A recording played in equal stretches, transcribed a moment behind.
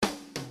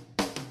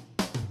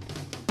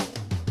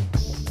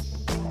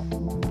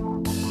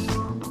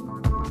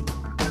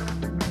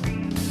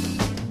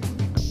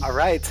All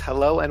right.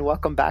 Hello and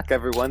welcome back,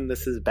 everyone.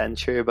 This is Ben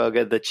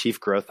Chiriboga, the Chief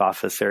Growth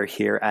Officer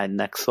here at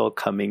Nexel,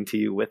 coming to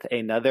you with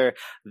another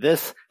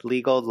This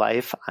Legal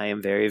Life. I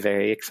am very,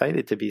 very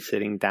excited to be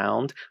sitting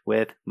down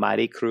with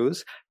Mari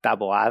Cruz,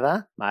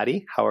 Tabodala.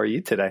 Mari, how are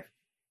you today?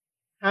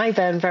 Hi,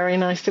 Ben. Very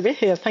nice to be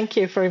here. Thank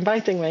you for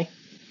inviting me.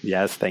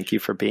 Yes, thank you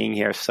for being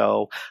here.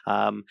 So,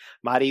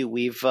 Mari,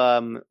 we've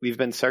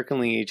been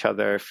circling each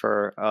other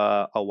for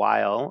a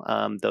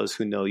while. Those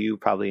who know you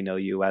probably know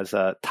you as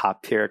a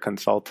top tier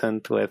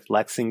consultant with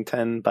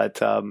Lexington, but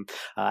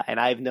and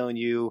I've known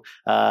you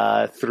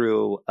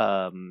through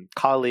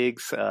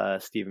colleagues,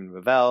 Stephen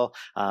Ravel,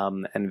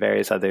 and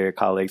various other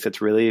colleagues. It's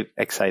really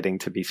exciting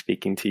to be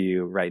speaking to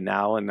you right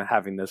now and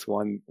having this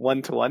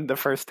one-to-one. The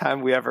first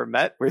time we ever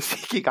met, we're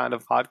speaking on a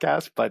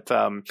podcast, but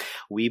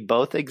we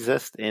both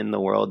exist in the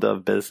world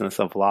of business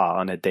of law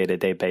on a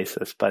day-to-day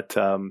basis. But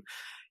tell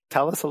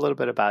us a little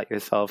bit about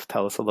yourself.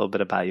 Tell us a little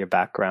bit about your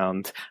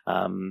background.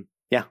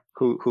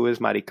 Who is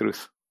Mari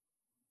Cruz?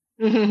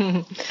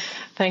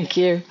 Thank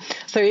you.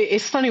 So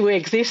it's funny, we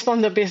exist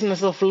on the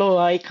business of law.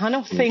 I kind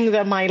of think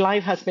that my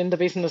life has been the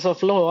business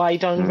of law. I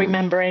don't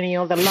remember any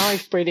other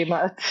life pretty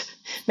much.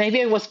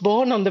 Maybe I was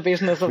born on the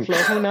business of law.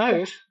 Who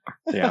knows?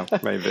 Yeah,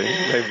 maybe.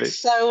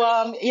 So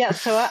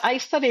I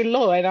studied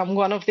law, and I'm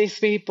one of these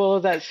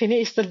people that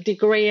finished the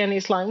degree and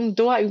is like,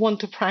 do I want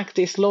to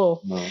practice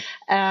law? No.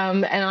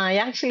 And I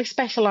actually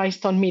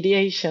specialized on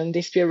mediation,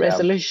 dispute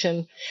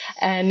resolution.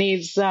 And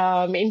it's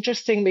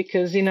interesting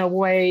because in a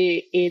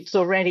way it's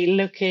already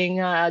looking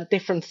at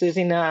differences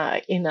in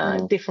a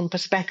different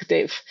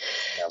perspective.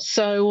 Yeah.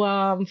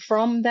 So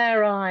from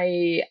there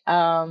I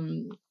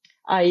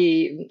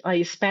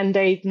spent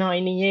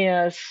 8-9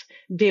 years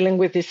dealing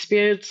with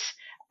disputes,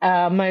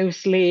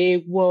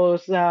 mostly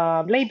was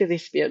labor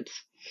disputes.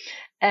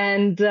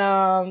 And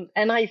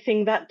I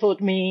think that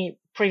taught me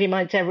pretty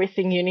much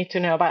everything you need to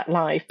know about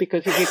life,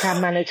 because if you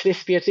can manage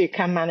disputes, you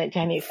can manage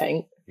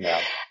anything.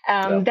 Yeah.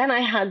 Then I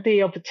had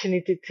the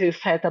opportunity to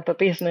set up a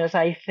business.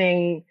 I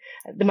think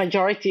the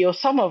majority or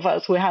some of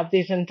us, we have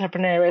this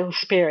entrepreneurial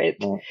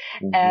spirit,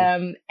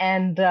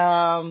 and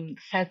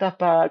set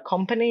up a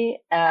company.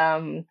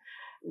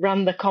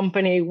 Run the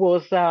company,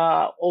 was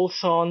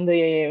also on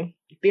the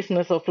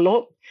business of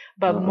law,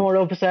 but more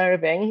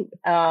observing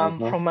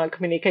from a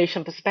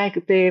communication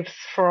perspective,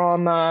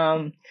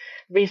 from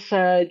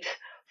research,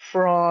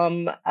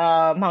 from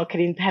market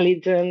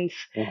intelligence,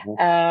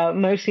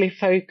 mostly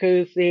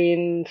focused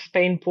in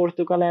Spain,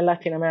 Portugal, and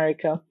Latin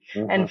America.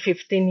 And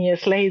 15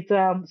 years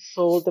later,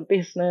 sold the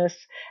business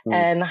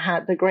and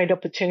had the great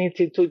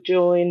opportunity to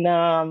join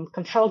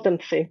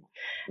consultancy.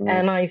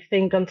 And I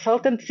think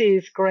consultancy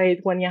is great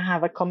when you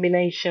have a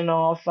combination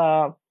of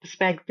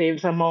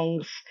perspectives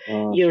amongst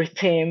your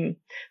team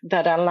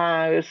that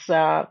allows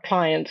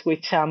clients,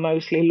 which are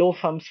mostly law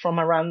firms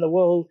from around the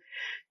world,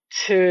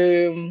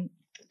 to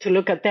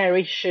look at their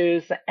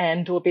issues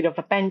and do a bit of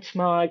a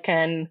benchmark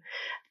and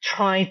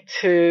try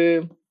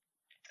to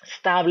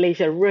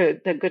establish a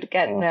route that could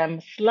get them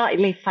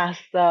slightly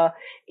faster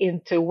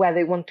into where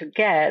they want to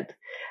get,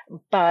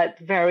 but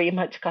very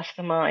much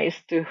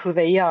customized to who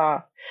they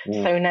are.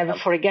 So never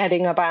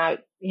forgetting about,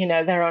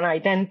 their own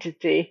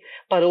identity,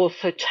 but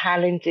also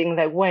challenging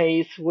their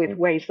ways with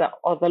ways that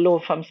other law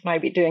firms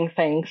might be doing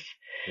things.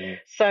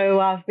 So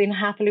I've been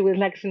happily with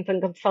Lexington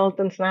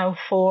Consultants now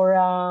for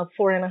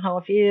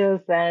 4.5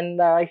 years,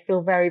 and I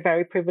feel very,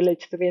 very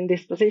privileged to be in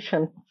this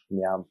position.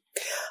 Yeah,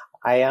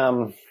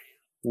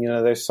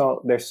 there's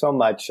so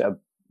much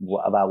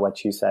about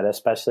what you said,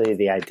 especially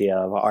the idea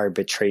of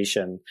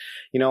arbitration.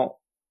 Let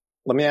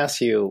me ask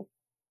you,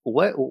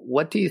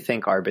 what do you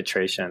think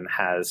arbitration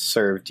has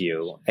served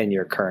you in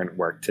your current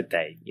work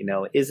today?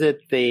 Is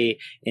it the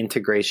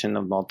integration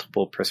of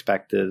multiple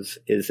perspectives?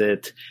 Is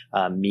it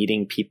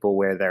meeting people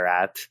where they're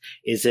at?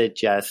 Is it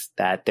just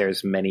that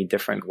there's many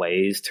different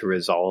ways to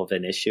resolve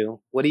an issue?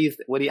 How do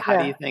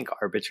you think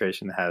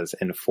arbitration has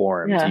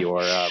informed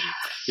your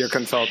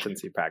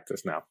consultancy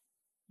practice now?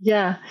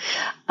 Yeah,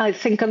 I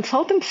think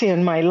consultancy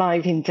in my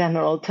life in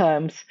general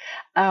terms,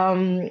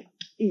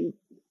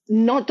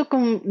 not to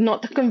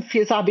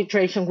confuse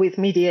arbitration with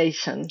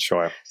mediation.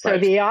 Sure. So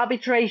the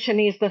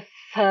arbitration is the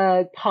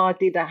third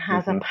party that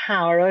has a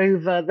power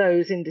over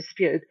those in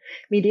dispute.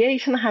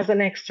 Mediation has an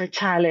extra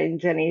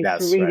challenge, and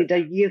it's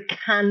that you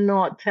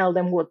cannot tell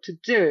them what to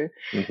do.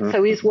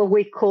 So it's what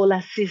we call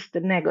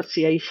assisted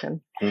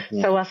negotiation.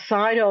 So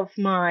aside of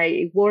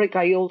my work,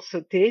 I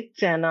also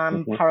teach, and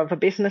I'm part of a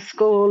business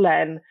school,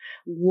 and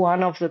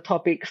one of the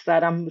topics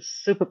that I'm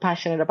super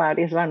passionate about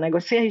is around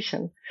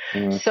negotiation.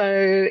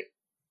 So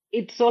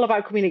it's all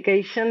about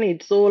communication.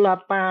 It's all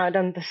about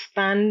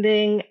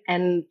understanding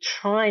and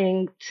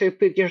trying to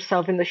put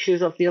yourself in the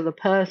shoes of the other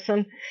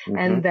person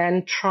and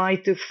then try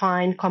to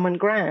find common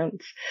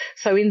grounds.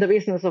 So in the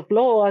business of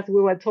law, as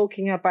we were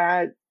talking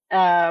about,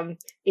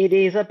 it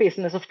is a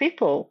business of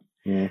people.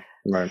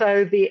 Right.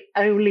 So the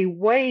only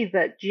way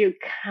that you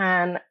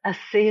can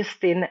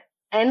assist in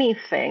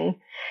anything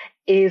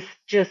is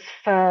just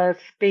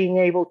first being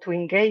able to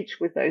engage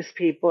with those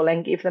people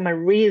and give them a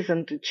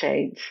reason to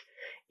change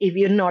if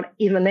you're not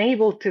even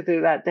able to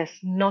do that, there's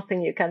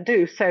nothing you can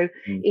do. So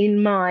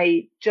in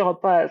my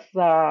job as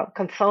a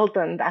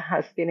consultant, that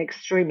has been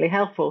extremely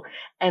helpful.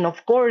 And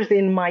of course,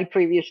 in my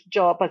previous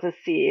job as a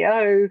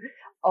CEO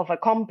of a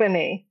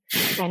company,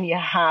 then you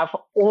have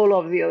all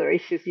of the other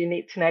issues you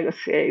need to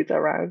negotiate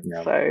around.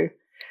 Yeah, so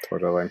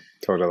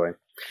totally.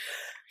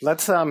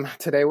 Let's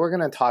today we're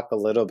going to talk a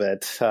little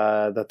bit.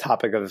 The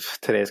topic of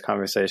today's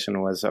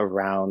conversation was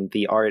around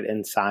the art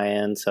and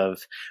science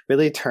of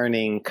really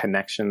turning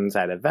connections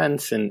at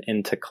events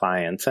into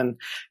clients, and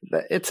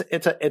it's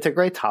a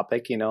great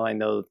topic. You know, I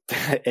know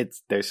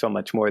there's so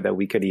much more that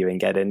we could even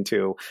get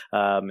into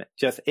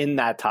just in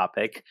that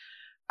topic.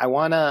 I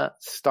want to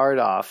start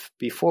off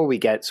before we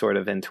get sort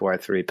of into our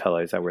three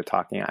pillars that we're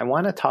talking. I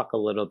want to talk a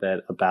little bit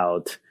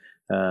about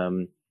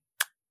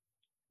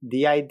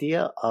the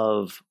idea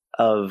of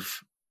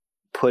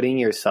putting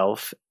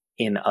yourself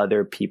in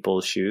other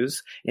people's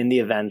shoes in the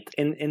event,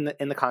 in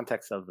the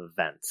context of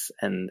events.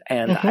 And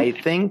I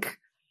think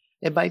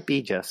it might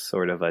be just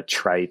sort of a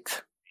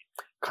trite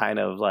kind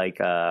of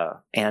like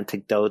a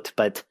anecdote,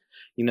 but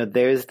you know,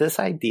 there's this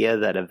idea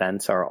that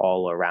events are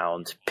all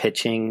around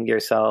pitching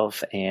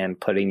yourself and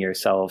putting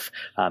yourself,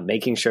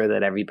 making sure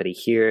that everybody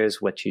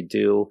hears what you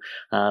do.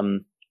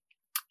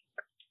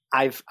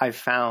 I've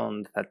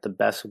found that the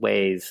best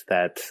ways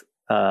that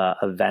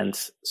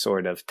events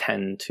sort of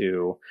tend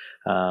to,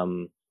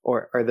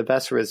 or the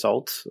best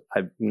results,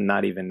 I'm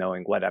not even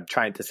knowing what I'm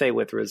trying to say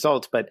with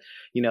results, but,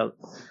 you know,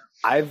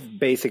 I've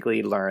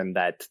basically learned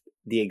that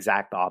the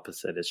exact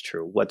opposite is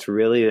true. What's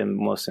really the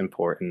most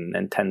important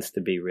and tends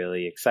to be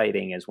really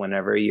exciting is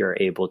whenever you're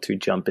able to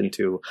jump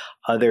into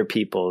other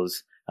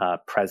people's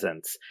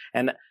presence.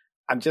 And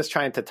I'm just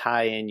trying to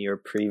tie in your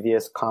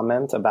previous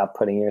comment about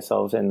putting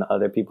yourself in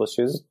other people's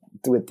shoes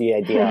with the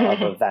idea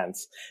of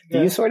events.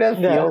 Do you sort of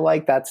feel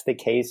like that's the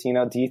case? You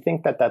know, do you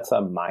think that that's a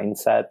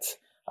mindset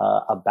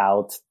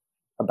about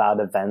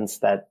events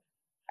that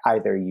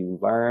either you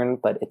learn,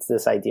 but it's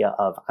this idea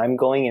of I'm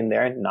going in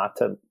there not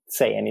to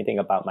say anything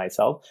about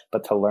myself,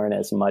 but to learn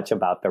as much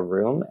about the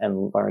room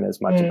and learn as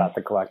much about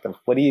the collective.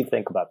 What do you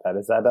think about that?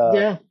 Is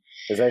that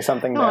is there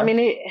something there? I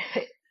mean,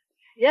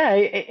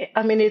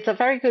 I mean, it's a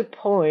very good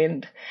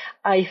point.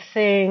 I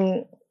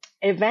think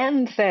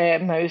events are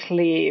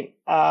mostly,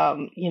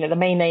 the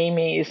main aim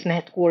is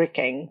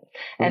networking.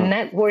 And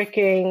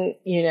networking,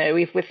 you know,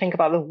 if we think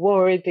about the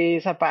word,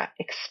 is about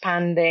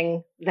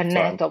expanding the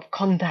net of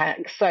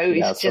contacts. So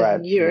it's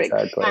just you're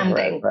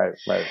expanding.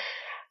 Right.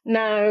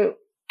 Now,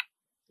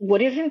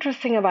 what is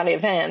interesting about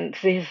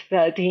events is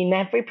that in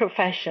every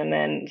profession,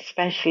 and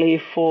especially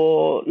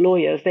for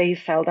lawyers, they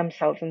sell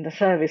themselves in the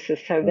services.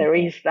 So there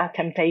is that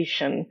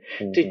temptation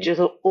to just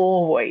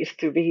always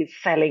to be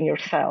selling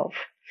yourself.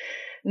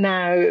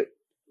 Now,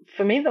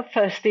 for me, the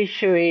first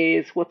issue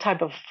is what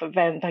type of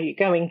event are you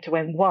going to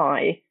and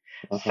why?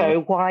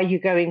 So why are you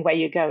going where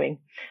you're going?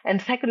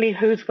 And secondly,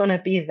 who's going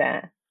to be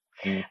there?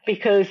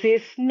 Because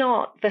it's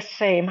not the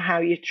same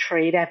how you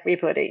treat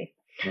everybody.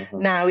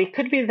 Now, it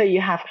could be that you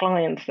have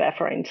clients there,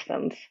 for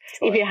instance.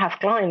 If you have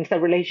clients,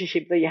 the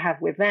relationship that you have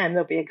with them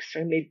will be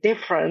extremely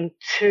different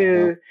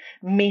to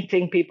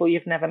meeting people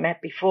you've never met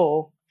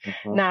before.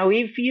 Now,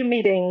 if you're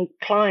meeting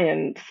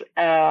clients,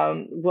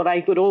 what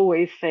I would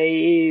always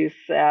say is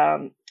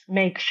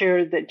make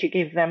sure that you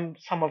give them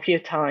some of your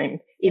time.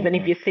 Even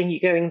if you think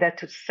you're going there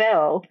to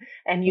sell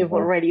and you're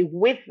already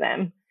with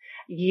them,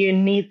 you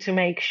need to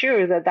make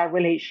sure that that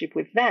relationship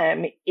with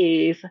them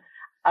is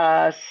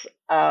as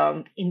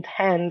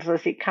intense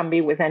as it can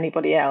be with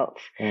anybody else.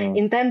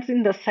 Intense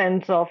in the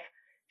sense of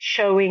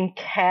showing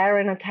care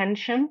and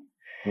attention.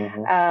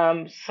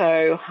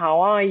 So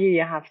how are you?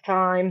 You have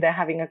time, they're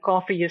having a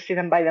coffee, you see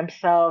them by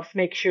themselves,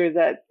 make sure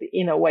that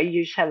in a way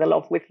you share the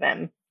love with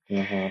them.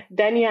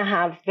 Then you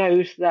have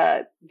those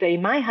that they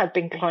might have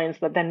been clients,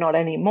 but they're not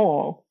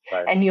anymore.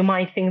 And you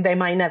might think they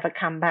might never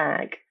come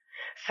back.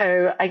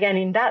 So again,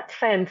 in that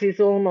sense, it's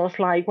almost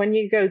like when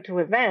you go to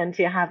events,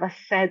 you have a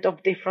set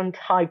of different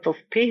type of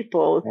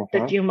people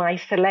that you might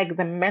select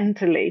them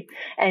mentally,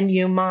 and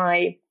you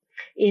might,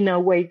 in a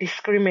way,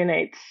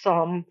 discriminate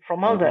some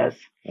from others,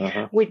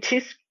 which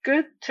is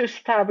good to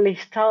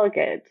establish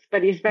targets,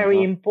 but it's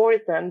very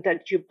important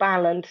that you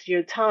balance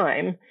your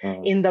time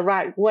in the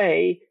right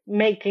way,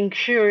 making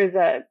sure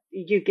that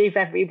you give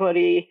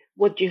everybody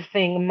what you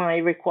think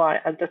might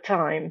require at the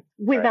time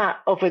without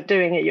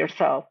overdoing it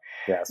yourself.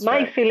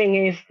 My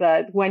feeling is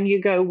that when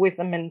you go with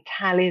the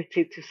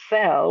mentality to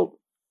sell,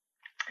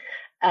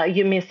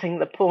 you're missing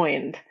the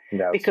point.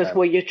 Because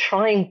what you're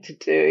trying to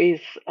do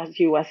is, as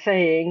you were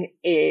saying,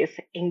 is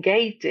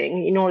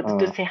engaging in order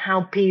to see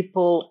how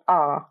people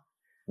are.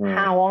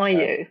 How are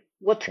you?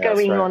 What's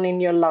going on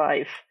in your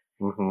life?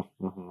 So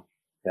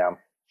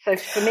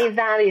for me,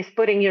 that is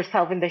putting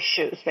yourself in the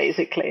shoes,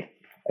 basically.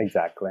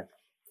 Exactly.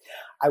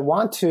 I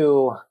want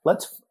to,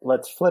 let's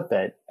flip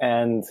it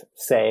and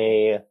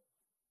say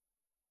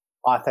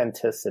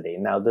authenticity.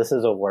 Now, this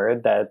is a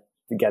word that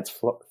gets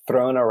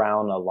thrown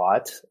around a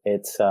lot.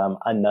 It's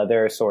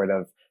another sort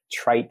of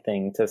trite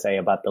thing to say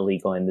about the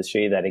legal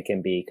industry, that it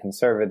can be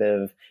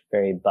conservative,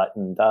 very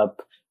buttoned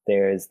up.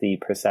 There's the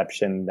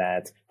perception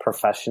that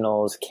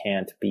professionals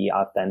can't be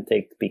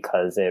authentic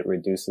because it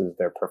reduces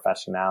their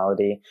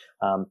professionality.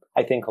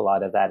 I think a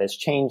lot of that is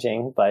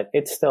changing, but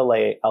it's still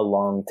a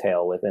long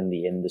tail within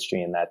the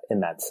industry in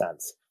that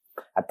sense.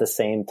 At the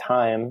same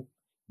time,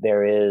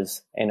 there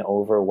is an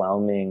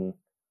overwhelming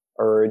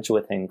urge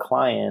within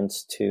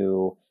clients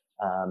to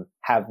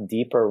have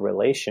deeper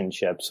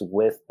relationships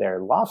with their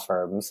law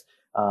firms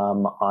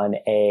on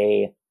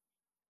a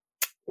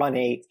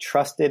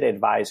trusted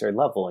advisor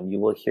level. And you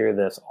will hear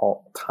this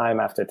all time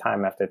after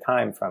time after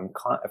time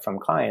from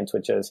clients,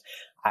 which is,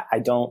 I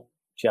don't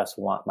just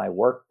want my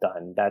work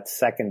done. That's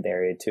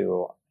secondary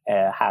to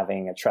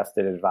having a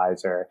trusted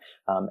advisor.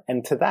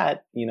 And to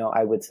that,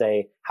 I would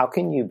say, how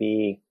can you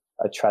be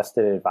a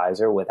trusted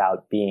advisor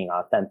without being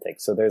authentic?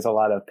 So there's a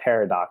lot of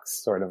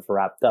paradox sort of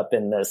wrapped up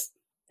in this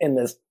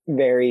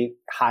very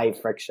high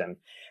friction.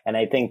 And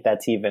I think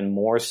that's even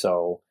more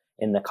so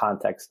in the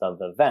context of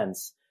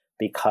events,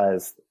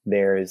 because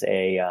there's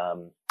a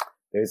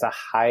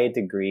high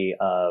degree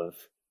of,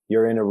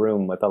 you're in a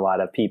room with a lot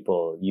of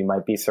people. You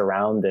might be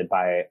surrounded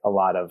by a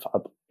lot of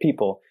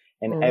people,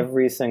 and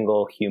every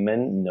single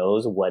human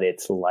knows what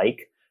it's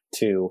like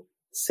to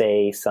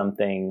say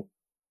something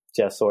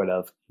just sort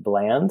of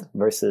bland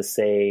versus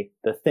say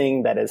the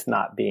thing that is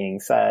not being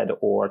said,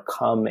 or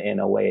come in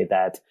a way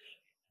that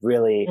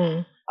really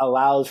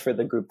allows for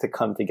the group to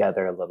come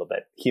together a little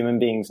bit. Human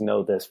beings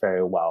know this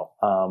very well.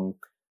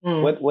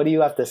 What do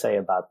you have to say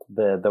about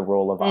the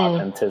role of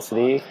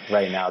authenticity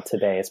right now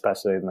today,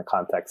 especially in the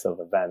context of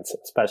events,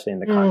 especially in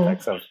the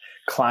context of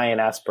client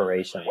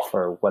aspirations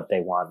for what they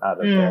want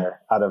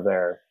out of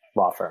their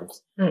law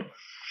firms?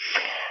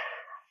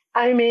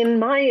 I mean,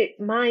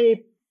 my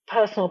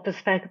personal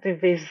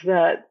perspective is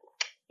that,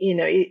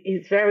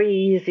 it's very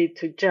easy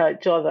to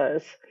judge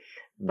others,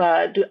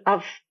 but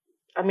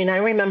I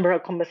remember a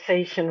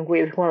conversation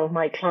with one of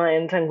my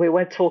clients, and we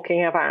were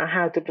talking about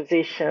how to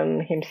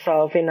position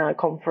himself in a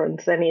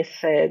conference. And he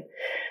said,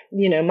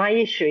 my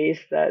issue is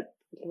that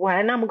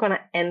when I'm going to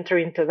enter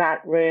into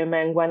that room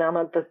and when I'm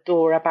at the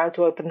door about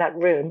to open that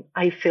room,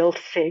 I feel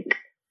sick.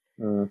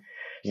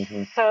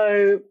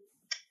 So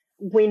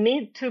we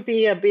need to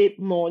be a bit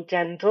more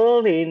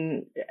gentle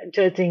in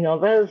judging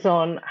others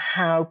on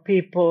how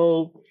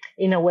people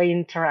in a way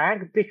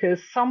interact,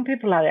 because some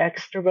people are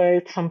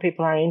extroverts, some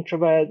people are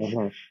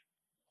introverts.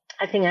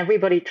 I think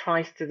everybody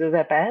tries to do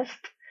their best.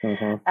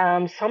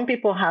 Some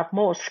people have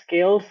more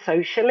skills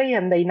socially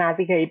and they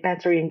navigate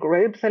better in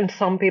groups, and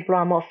some people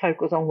are more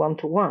focused on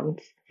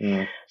one-to-ones.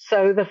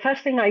 So the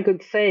first thing I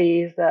could say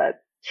is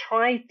that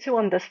try to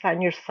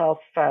understand yourself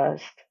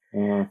first.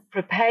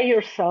 Prepare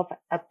yourself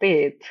a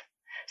bit.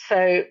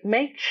 So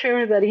make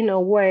sure that in a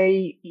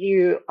way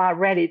you are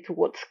ready to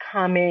what's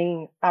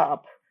coming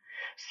up,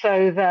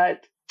 so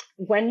that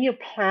when you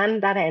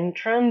plan that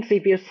entrance,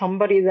 if you're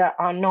somebody that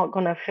are not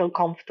going to feel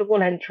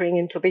comfortable entering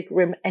into a big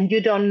room and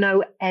you don't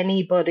know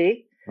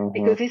anybody,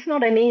 because it's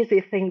not an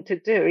easy thing to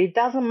do. It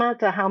doesn't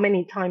matter how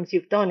many times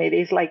you've done it.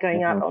 It's like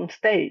going out on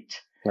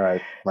stage.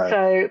 Right.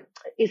 So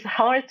it's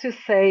hard to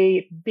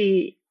say,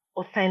 be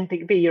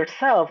authentic, be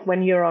yourself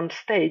when you're on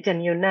stage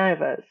and you're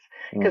nervous.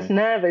 Because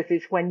nervous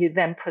is when you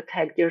then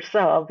protect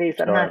yourself. It's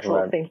a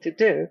natural thing to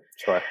do.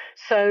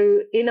 So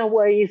in a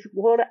way,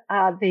 what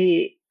are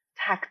the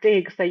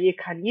tactics that you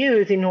can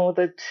use in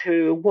order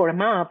to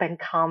warm up and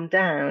calm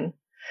down?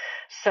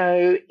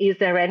 So is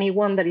there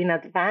anyone that in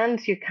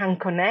advance you can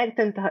connect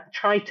and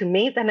try to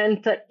meet and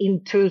enter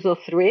in twos or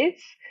threes?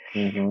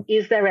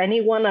 Is there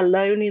anyone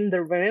alone in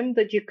the room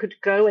that you could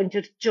go and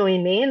just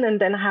join in and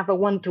then have a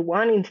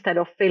one-to-one instead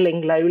of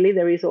feeling lonely?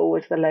 There is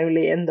always the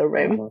lonely in the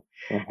room.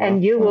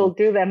 And you will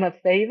do them a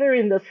favor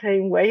in the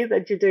same way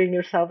that you're doing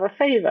yourself a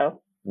favor.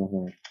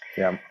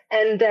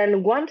 And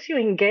then once you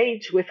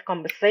engage with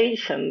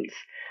conversations,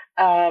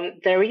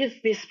 there is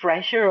this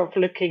pressure of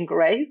looking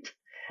great,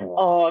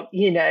 or,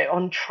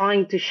 on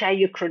trying to share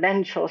your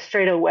credentials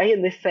straight away.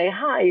 And they say,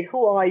 hi,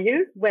 who are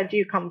you? Where do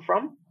you come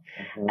from?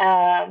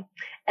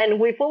 And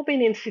we've all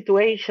been in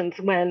situations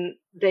when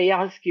they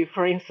ask you,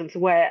 for instance,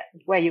 where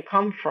you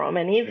come from.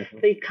 And if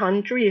the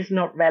country is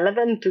not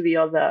relevant to the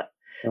other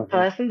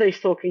person that is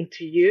talking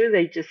to you,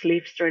 they just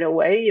leave straight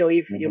away, or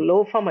if your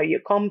law firm or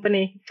your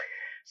company.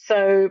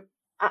 So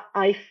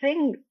I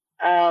think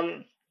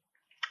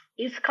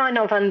it's kind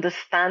of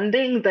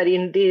understanding that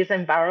in these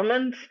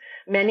environments,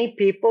 many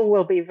people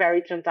will be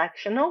very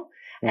transactional.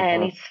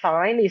 And it's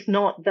fine. It's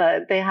not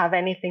that they have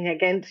anything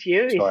against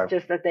you. It's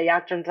just that they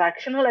are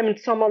transactional. I mean,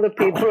 some other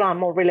people are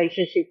more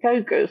relationship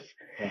focused.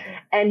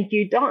 And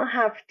you don't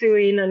have to,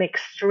 in an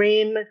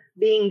extreme,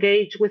 be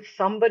engaged with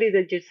somebody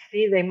that you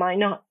see they might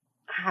not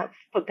have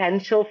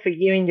potential for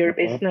you in your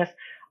business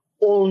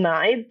all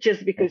night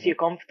just because you're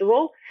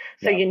comfortable.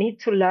 So you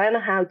need to learn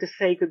how to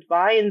say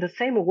goodbye in the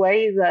same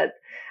way that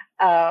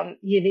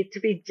you need to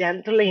be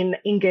gentle in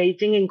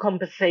engaging in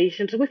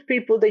conversations with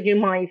people that you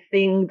might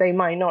think they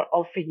might not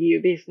offer you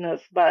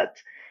business, but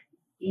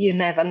you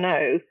never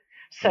know.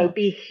 So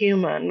be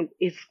human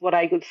is what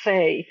I would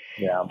say.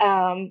 Yeah.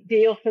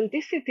 The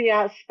authenticity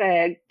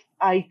aspect,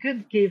 I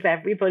could give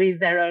everybody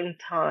their own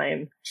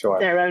time,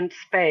 their own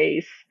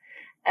space.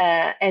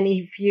 And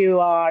if you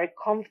are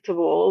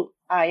comfortable,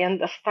 I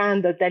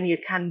understand that then you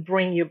can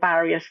bring your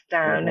barriers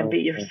down and be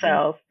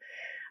yourself.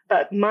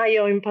 But my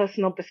own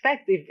personal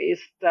perspective is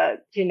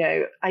that,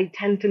 I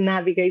tend to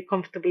navigate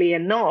comfortably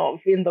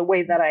enough in the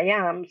way that I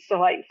am.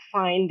 So I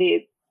find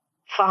it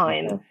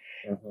fine.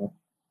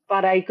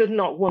 But I could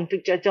not want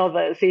to judge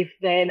others if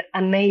they're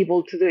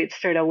unable to do it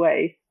straight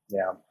away.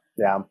 Yeah.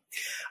 Yeah.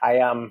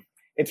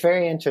 It's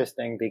very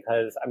interesting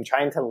because I'm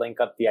trying to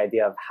link up the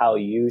idea of how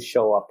you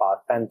show up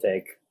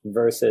authentic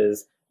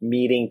versus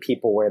meeting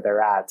people where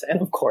they're at.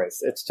 And of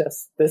course, it's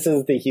just, this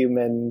is the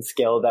human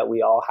skill that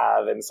we all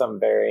have in some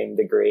varying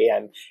degree.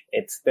 And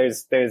it's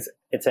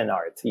an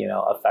art,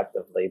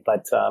 effectively.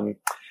 But,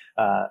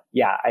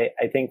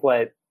 I think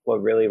what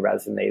really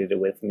resonated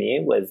with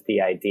me was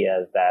the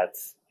idea that,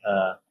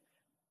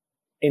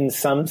 in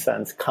some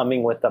sense,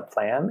 coming with a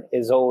plan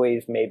is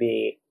always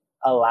maybe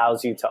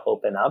allows you to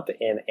open up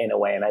in a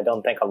way. And I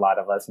don't think a lot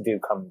of us do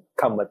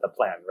come with a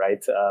plan,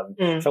 right?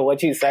 So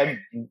what you said,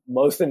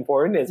 most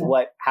important is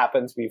what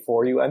happens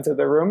before you enter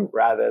the room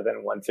rather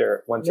than once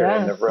you're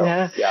in the room.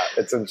 Yeah,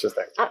 it's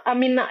interesting. I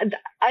mean,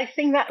 I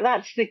think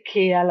that's the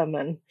key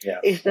element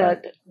is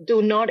that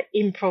do not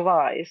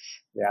improvise.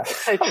 Yeah.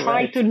 So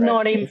try to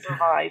not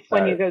improvise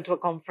when you go to a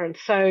conference.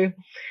 So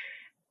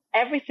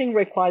everything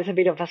requires a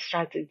bit of a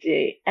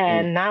strategy.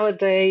 And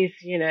nowadays,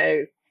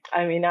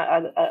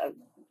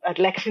 at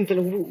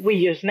Lexington, we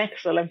use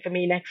Nexel, and for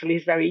me, Nexel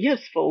is very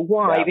useful.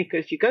 Why? Yeah.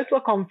 Because you go to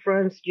a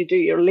conference, you do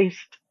your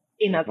list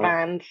in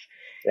advance.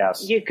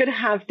 Yes. You could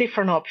have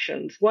different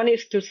options. One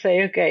is to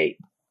say, okay,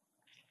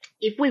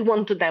 if we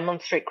want to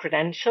demonstrate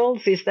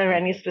credentials, is there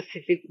any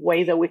specific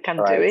way that we can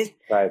do it?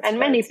 And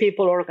many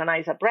people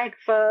organize a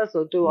breakfast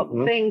or do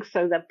other things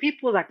so that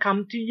people that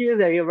come to you,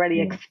 they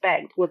already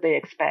expect what they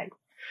expect.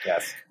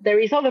 Yes. There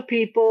is other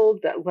people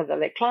that, whether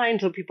they're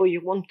clients or people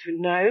you want to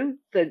know,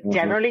 that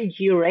generally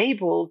you're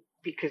able,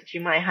 because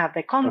you might have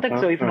the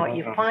contacts, or if not,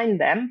 you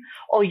find them,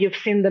 or you've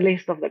seen the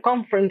list of the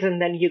conference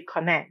and then you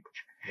connect.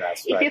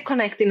 If you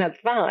connect in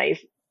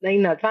advance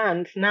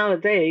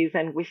nowadays,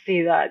 and we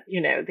see that,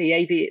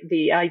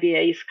 the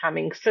IBA is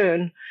coming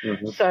soon.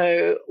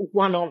 So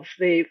one of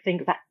the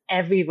things that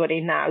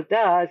everybody now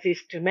does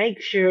is to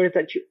make sure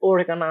that you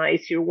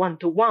organize your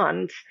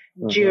one-to-ones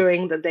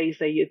during the days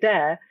that you're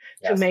there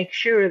to make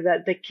sure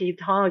that the key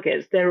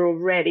targets, they're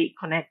already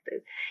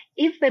connected.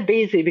 If they're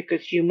busy,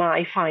 because you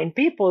might find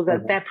people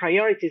that their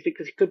priorities,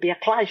 because it could be a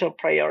clash of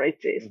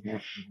priorities,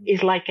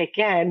 is like,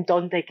 again,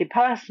 don't take it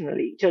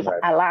personally. Just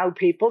allow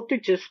people to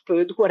just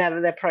put whatever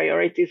their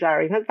priorities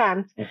are in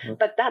advance.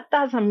 But that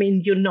doesn't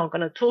mean you're not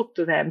going to talk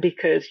to them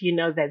because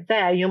they're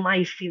there. You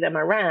might see them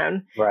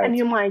around and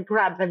you might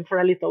grab them for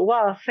a little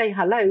while, say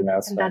hello,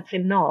 and that's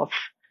enough.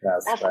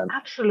 That's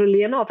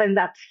absolutely enough, and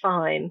that's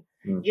fine.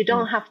 You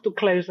don't have to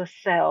close a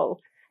cell.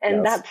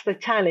 And that's the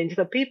challenge.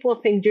 The people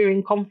think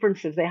during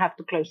conferences they have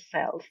to close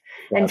cells.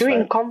 And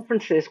during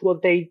conferences,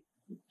 what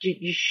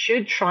you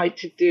should try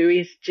to do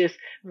is just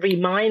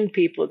remind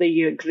people that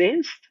you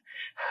exist,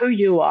 who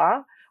you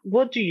are,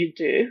 what do you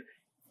do,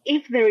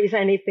 if there is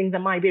anything that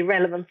might be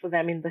relevant for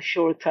them in the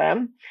short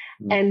term.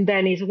 And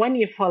then is when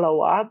you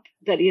follow up,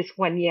 that is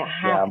when you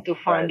have to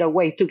find a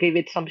way to give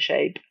it some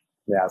shape.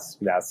 Yes.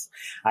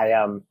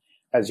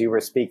 As you were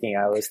speaking,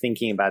 I was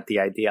thinking about the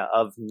idea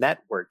of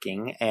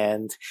networking.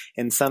 And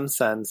in some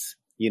sense,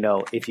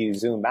 if you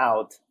zoom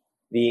out,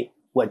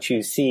 what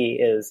you see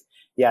is,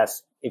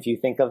 yes, if you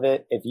think of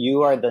it, if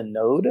you are the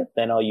node,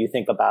 then all you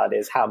think about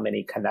is how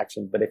many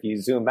connections. But if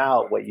you zoom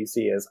out, what you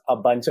see is a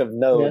bunch of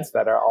nodes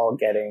that are all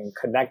getting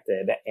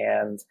connected.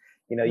 And,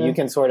 you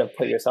can sort of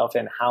put yourself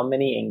in how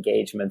many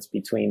engagements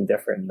between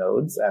different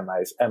nodes am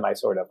I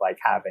sort of like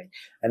having?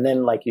 And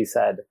then, like you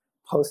said,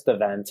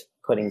 post-event,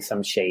 putting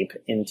some shape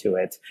into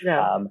it.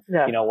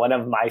 One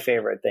of my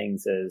favorite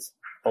things is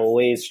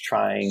always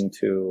trying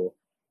to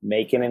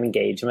make an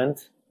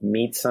engagement,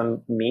 meet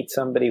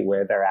somebody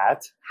where they're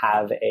at,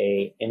 have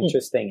a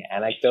interesting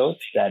anecdote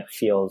that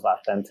feels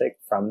authentic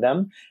from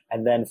them,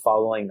 and then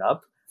following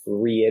up,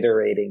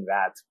 reiterating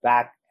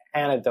that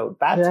anecdote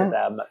back to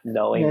them,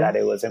 knowing that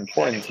it was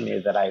important to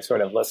me that I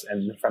sort of listen.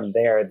 And from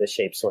there, the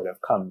shape sort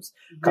of comes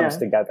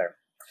together.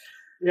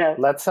 Yeah.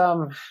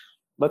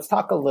 Let's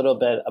talk a little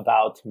bit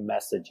about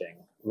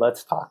messaging.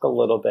 Let's talk a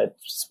little bit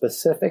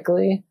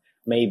specifically,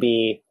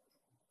 maybe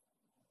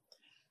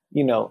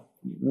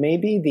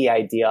the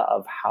idea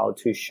of how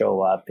to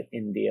show up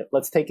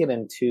let's take it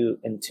into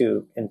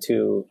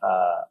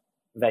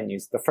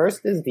venues. The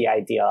first is the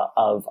idea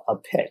of a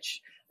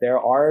pitch. There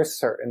are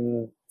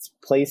certain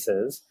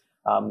places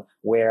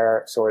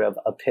where sort of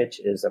a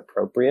pitch is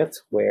appropriate,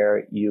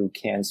 where you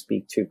can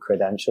speak to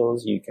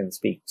credentials, you can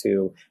speak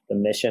to the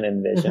mission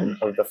and vision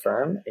of the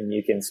firm, and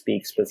you can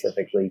speak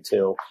specifically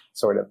to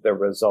sort of the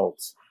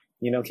results.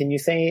 Can you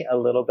say a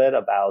little bit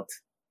about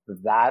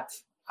that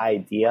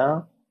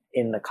idea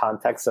in the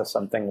context of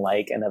something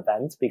like an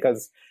event,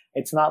 because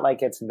it's not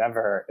like it's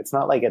never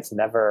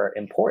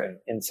important.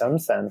 In some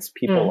sense,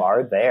 people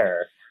are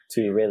there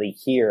to really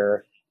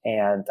hear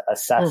and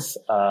assess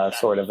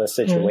sort of a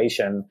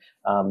situation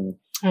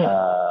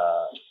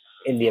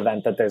in the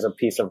event that there's a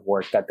piece of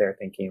work that they're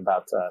thinking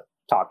about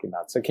talking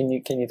about. So can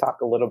you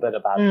talk a little bit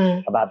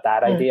about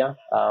that idea?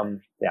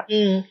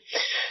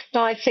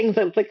 No, I think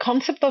that the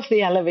concept of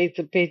the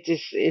elevator pitch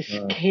is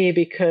key,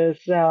 because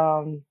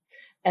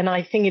and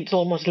I think it's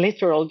almost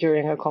literal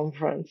during a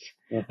conference.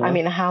 I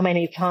mean, how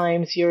many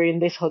times you're in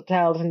these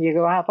hotels and you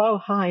go up, oh,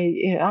 hi,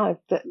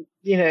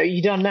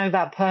 you don't know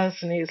that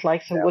person. It's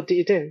like, so what do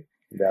you do?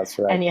 That's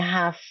right. And you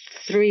have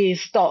 3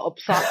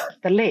 stops up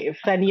the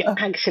lift, and you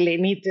actually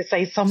need to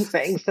say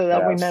something so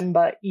they'll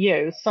remember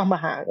you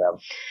somehow. Yeah.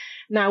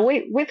 Now,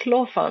 with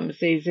law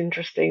firms, it's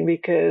interesting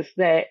because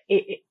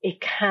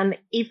it can,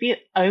 if you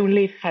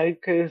only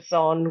focus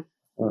on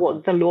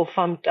what the law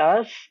firm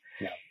does,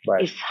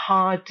 it's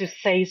hard to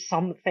say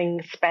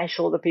something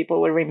special that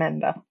people will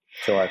remember.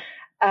 Sure.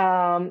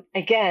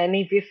 Again,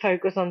 if you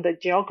focus on the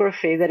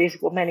geography, that is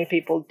what many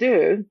people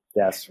do.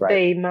 That's right.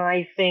 They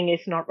might think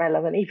it's not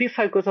relevant. If you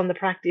focus on the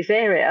practice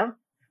area,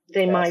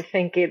 they might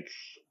think it's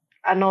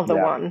another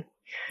one.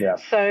 Yeah.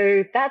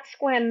 So that's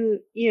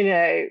when,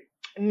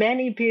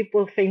 many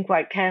people think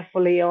quite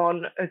carefully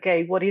on,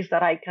 okay, what is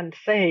that I can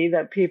say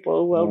that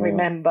people will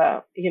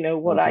remember,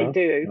 what I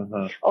do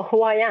or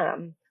who I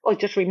am, or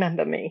just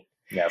remember me.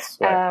 Yes.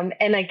 Right.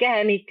 And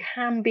again, it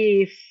can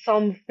be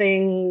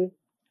something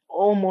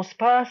almost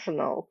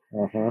personal.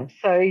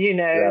 So,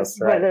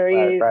 whether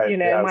it's,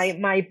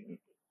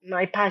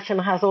 my passion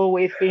has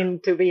always been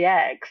to be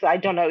X. I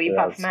don't know if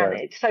I've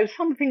managed. So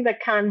something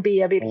that can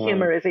be a bit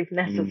humorous if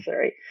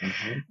necessary.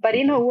 But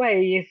in a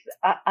way,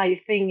 I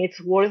think it's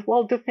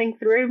worthwhile to think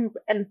through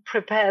and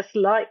prepare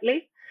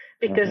slightly,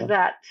 because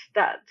that's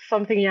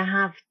something you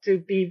have to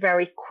be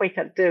very quick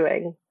at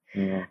doing.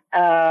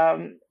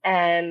 And,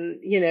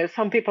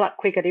 some people are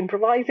quick at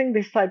improvising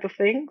this type of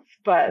things,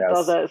 but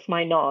others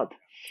might not.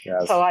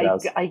 Yes, so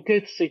I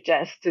could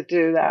suggest to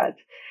do that.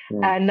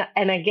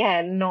 And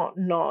again, not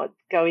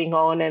going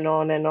on and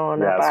on and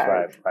on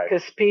about,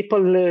 because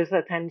people lose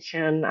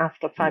attention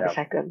after 5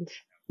 seconds.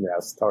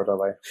 Yes,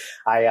 totally.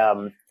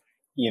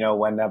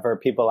 Whenever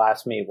people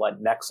ask me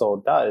what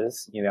Nexel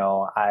does,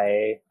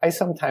 I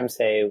sometimes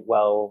say,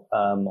 well,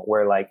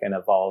 we're like an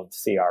evolved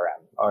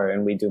CRM,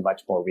 and we do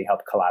much more. We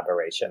help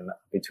collaboration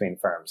between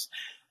firms.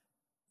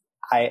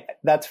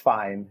 That's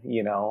fine,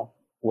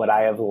 What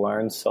I have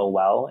learned so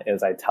well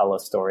is I tell a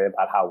story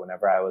about how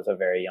whenever I was a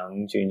very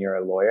young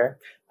junior lawyer,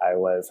 I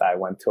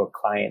went to a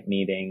client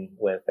meeting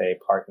with a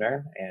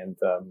partner, and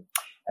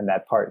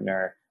that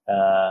partner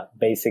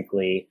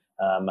basically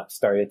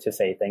started to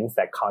say things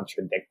that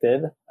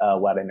contradicted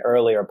what an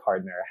earlier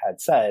partner had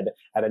said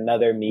at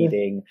another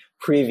meeting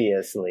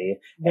previously,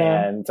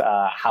 and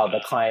how the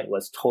client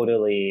was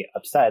totally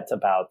upset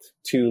about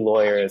 2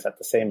 lawyers at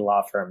the same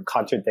law firm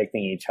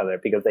contradicting each other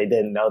because they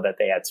didn't know that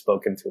they had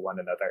spoken to one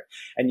another.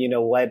 And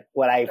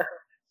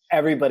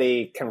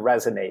everybody can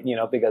resonate,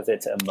 because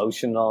it's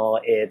emotional,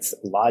 it's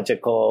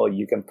logical,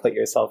 you can put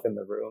yourself in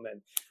the room,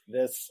 and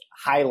this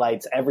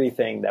highlights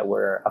everything that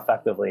we're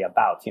effectively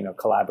about,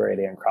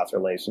 collaborating across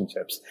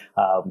relationships.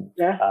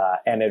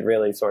 And it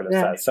really sort of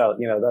says, so,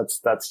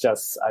 that's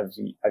just,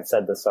 I've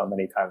said this so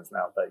many times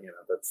now, but,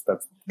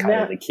 that's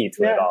kind of the key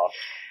to it all.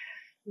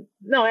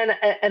 No,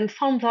 and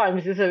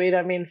sometimes it's a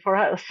bit, for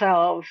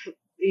ourselves,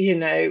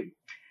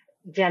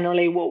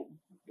 generally what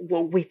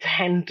we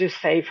tend to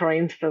say, for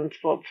instance,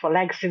 for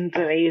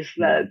Lexington is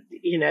that,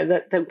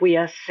 that we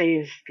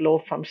assist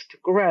law firms to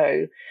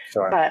grow.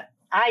 Sure. But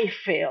I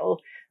feel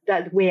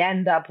that we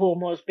end up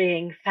almost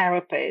being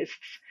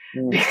therapists,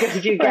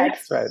 because you get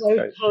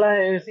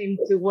close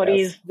into what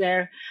is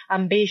their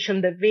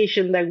ambition, the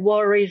vision, their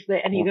worries,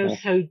 and you go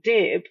so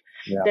deep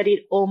that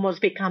it almost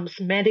becomes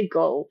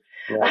medical.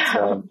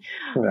 But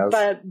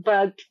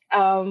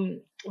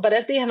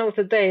at the end of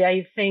the day,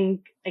 I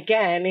think,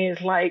 again,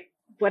 is like,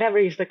 whatever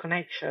is the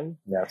connection,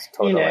 yes,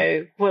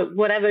 totally.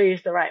 Whatever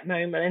is the right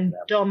moment, and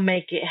don't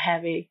make it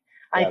heavy.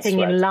 I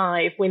think in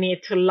life we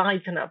need to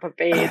lighten up a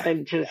bit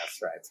and just. That's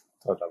right,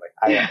 totally.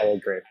 I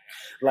agree.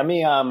 Let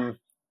me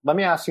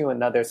ask you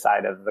another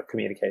side of the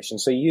communication.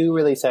 So you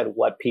really said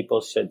what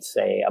people should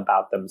say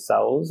about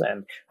themselves,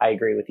 and I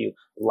agree with you.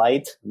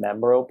 Light,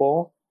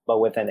 memorable, but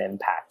with an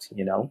impact.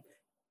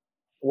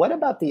 What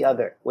about the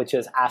other, which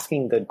is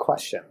asking good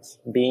questions,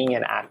 being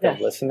an active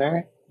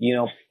listener?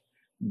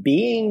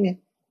 Being,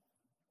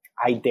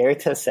 I dare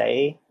to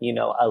say,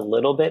 a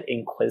little bit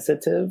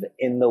inquisitive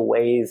in the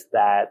ways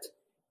that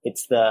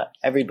it's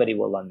everybody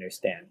will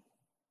understand.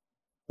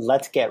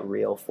 Let's get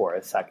real for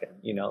a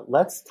second.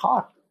 Let's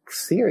talk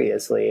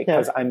seriously,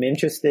 because I'm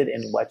interested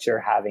in what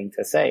you're having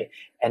to say.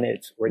 And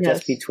we're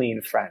just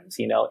between friends.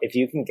 If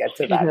you can get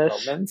to that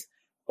moment,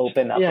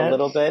 open up a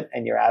little bit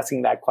and you're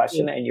asking that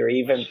question and you're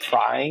even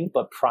prying,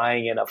 but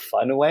prying in a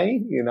fun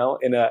way, in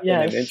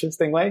an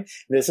interesting way.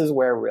 This is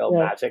where real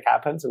magic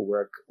happens,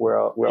 or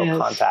where real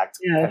contact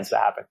tends to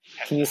happen.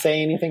 Can you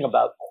say anything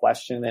about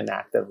question and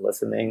active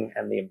listening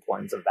and the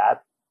importance of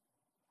that?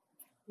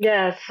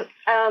 Yes.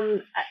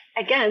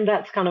 Again,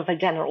 that's kind of a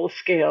general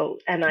skill,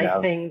 and I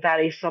think that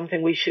is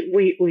something we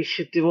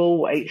should do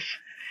always.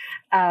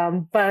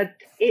 But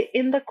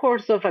in the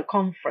course of a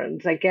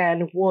conference,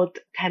 again, what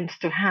tends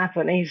to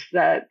happen is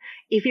that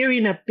if you're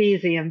in a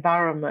busy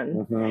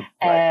environment,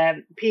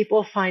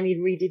 people find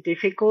it really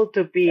difficult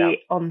to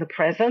be on the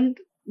present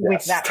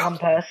with that one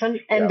person,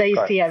 and they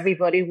see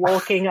everybody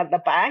walking at the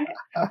back.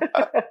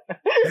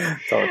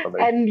 Totally.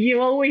 And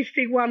you always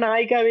see one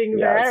eye going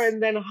there,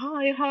 and then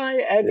hi,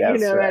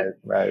 and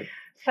right.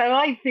 So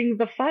I think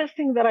the first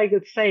thing that I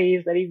could say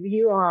is that if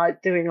you are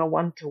doing a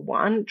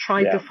one-to-one,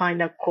 try to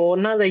find a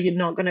corner that you're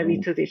not going to be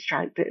too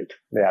distracted.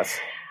 Yes.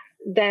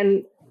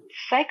 Then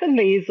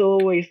secondly is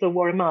always the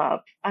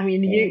warm-up. I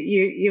mean,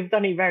 you've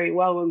done it very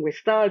well when we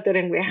started,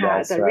 and we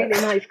had a really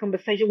nice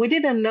conversation. We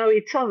didn't know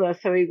each other,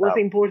 so it was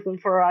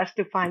important for us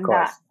to find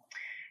that,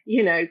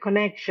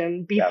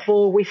 connection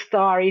before we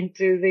start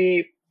into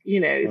the,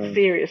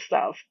 serious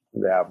stuff.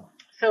 Yeah.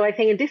 So I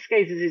think in this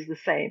case, it is the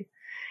same.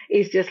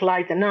 It's just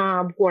lighten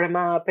up, warm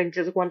up, and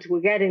just once we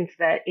get into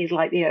that, it's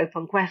like the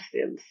open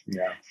questions.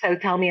 Yeah. So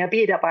tell me a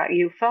bit about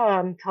your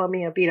firm, tell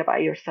me a bit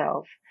about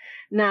yourself.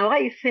 Now,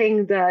 I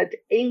think that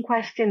in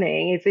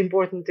questioning, it's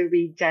important to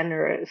be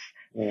generous.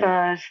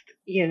 First,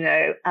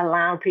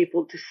 allow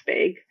people to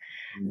speak,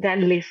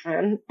 then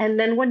listen. And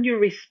then when you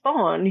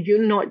respond,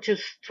 you're not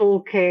just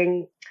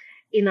talking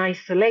in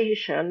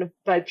isolation,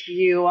 but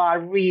you are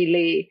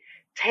really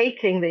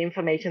taking the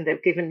information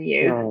they've given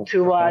you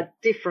to a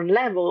different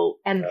level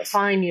and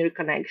find new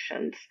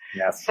connections.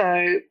 Yes.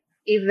 So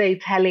if they're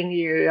telling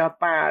you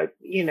about,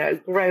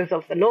 growth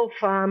of the law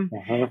firm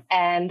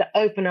and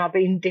open up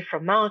in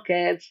different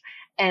markets,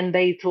 and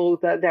they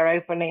told that they're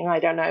opening, I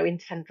don't know, in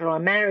Central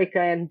America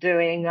and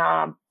doing,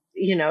 a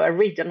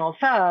regional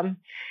firm,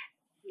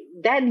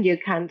 then you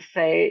can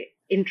say,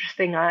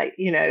 interesting, I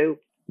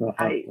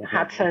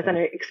had certain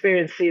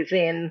experiences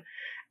in,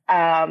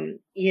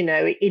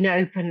 in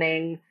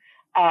opening,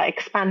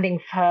 expanding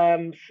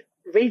firms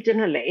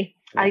regionally.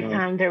 I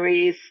found there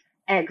is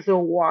X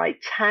or Y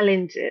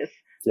challenges.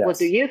 Yes. What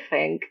do you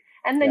think?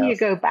 And then you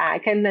go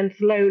back, and then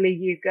slowly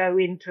you go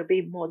into a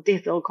bit more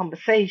detailed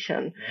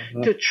conversation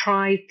to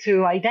try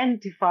to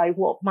identify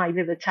what might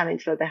be the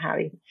challenge that they're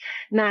having.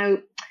 Now,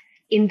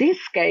 in this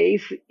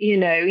case,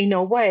 in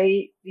a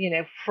way,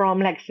 from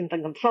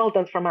Lexington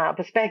Consultants, from our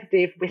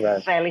perspective,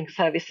 we're selling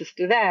services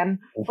to them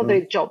for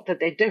the job that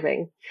they're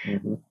doing.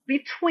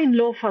 Between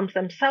law firms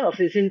themselves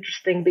is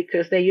interesting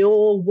because they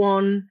all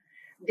want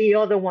the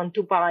other one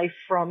to buy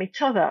from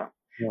each other.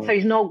 So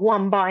it's not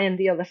one buy and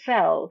the other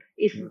sell.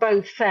 It's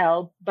both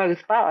sell,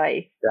 both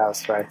buy. Yeah,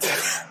 that's right.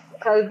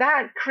 So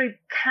that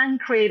can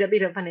create a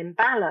bit of an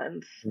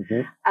imbalance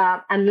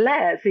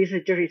unless it's a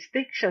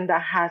jurisdiction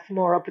that has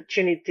more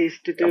opportunities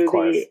to do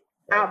the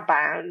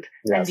outbound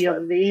and the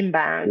other the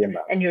inbound,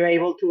 and you're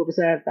able to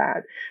observe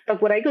that.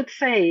 But what I could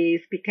say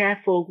is be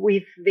careful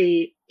with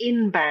the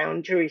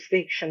inbound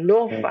jurisdiction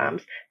law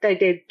firms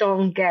that they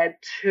don't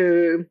get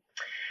to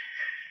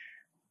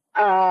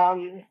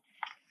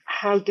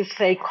how to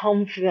say,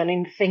 confident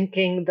in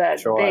thinking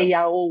that they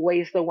are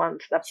always the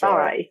ones that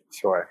buy.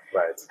 Sure,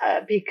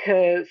 right.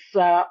 Because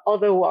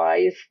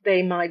otherwise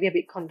they might be a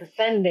bit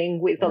condescending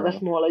with other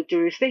smaller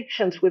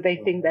jurisdictions where they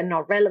think they're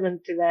not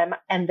relevant to them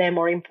and they're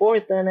more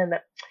important. And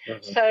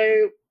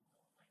so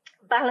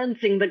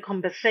balancing the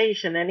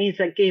conversation, and it's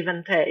a give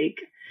and take.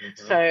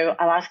 So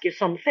I'll ask you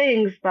some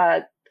things,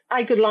 but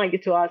I could like you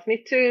to ask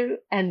me too,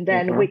 and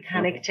then we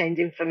can exchange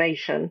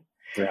information.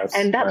 Yes,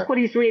 and that's what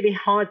is really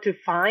hard to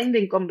find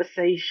in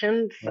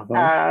conversations,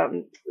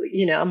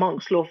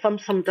 amongst law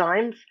firms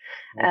sometimes.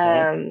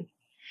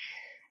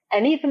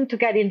 And even to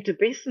get into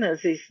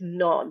business is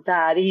not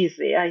that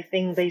easy. I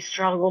think they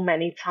struggle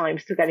many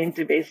times to get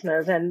into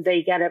business, and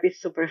they get a bit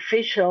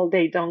superficial.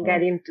 They don't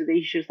get into the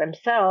issues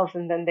themselves,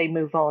 and then they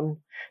move on.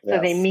 So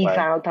they miss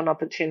out on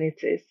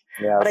opportunities.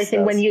 Yes, but I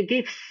think when you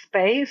give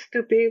space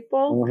to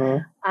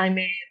people, I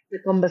mean, the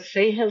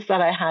conversations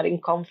that I had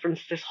in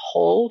conferences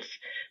halls,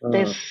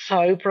 they're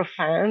so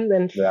profound,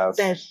 and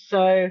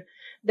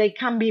they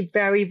can be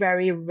very,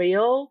 very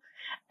real.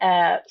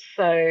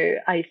 So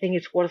I think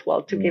it's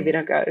worthwhile to give it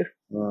a go.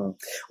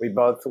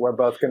 We're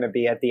both going to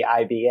be at the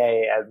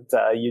IBA,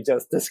 and you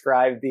just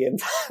described the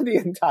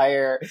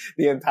entire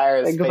space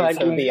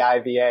of the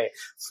IBA.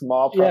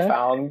 Small,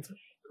 profound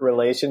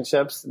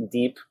relationships,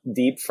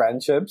 deep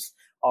friendships,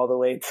 all the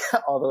way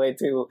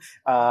to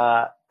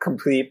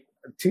complete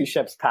two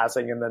ships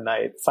passing in the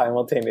night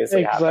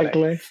simultaneously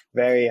happening.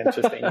 Very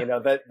interesting.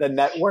 The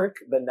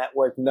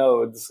network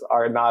nodes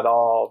are not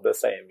all the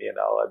same,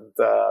 and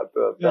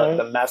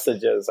the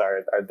messages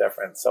are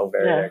different. So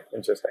very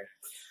interesting.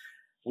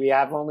 We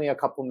have only a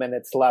couple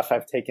minutes left.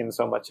 I've taken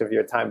so much of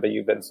your time, but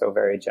you've been so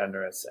very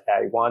generous.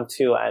 I want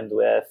to end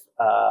with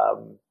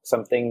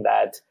something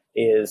that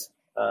is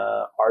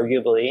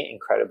arguably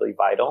incredibly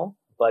vital,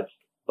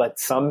 but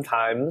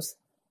sometimes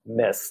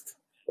missed,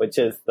 which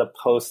is the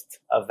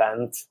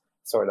post-event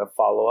sort of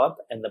follow-up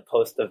and the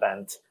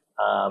post-event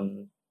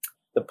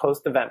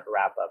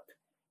wrap-up.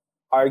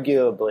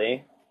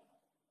 Arguably,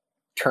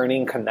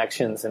 turning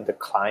connections into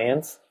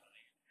clients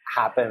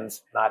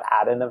happens not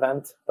at an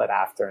event, but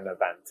after an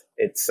event.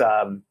 It's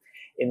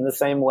in the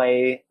same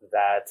way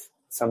that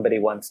somebody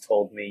once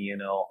told me, you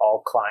know,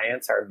 all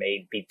clients are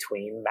made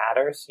between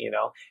matters. You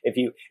know, if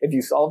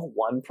you solve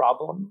one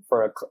problem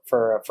for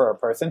a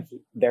person,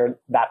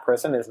 that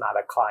person is not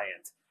a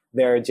client.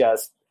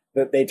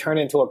 They turn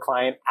into a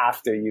client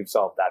after you've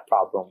solved that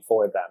problem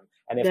for them.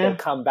 And if they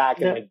come back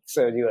and they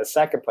serve you a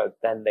second part,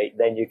 then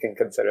you can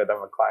consider them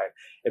a client.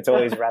 It's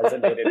always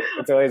resonated.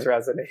 It's always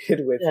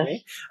resonated with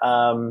me.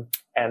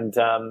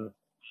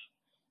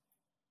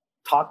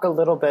 Talk a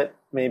little bit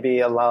maybe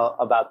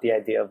about the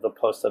idea of the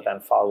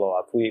post-event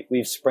follow-up.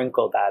 We've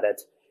sprinkled at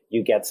it.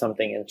 You get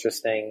something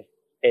interesting.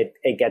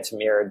 It gets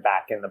mirrored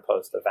back in the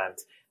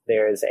post-event.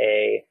 There's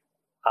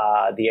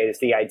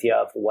the idea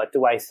of, what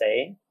do I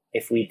say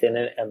if we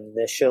didn't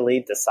initially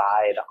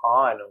decide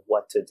on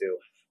what to do?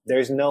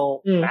 There's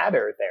no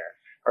matter there,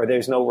 or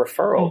there's no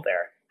referral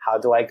there. How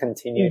do I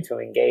continue to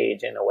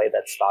engage in a way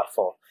that's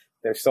thoughtful?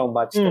 There's so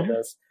much to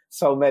this.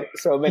 So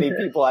many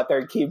people at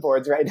their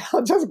keyboards right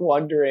now just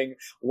wondering,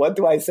 what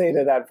do I say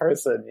to that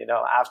person, you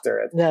know, after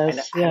it?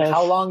 And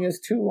how long is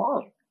too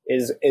long?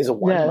 Is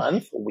 1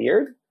 month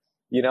weird?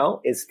 You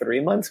know, is 3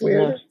 months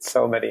weird?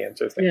 So many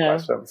interesting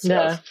questions.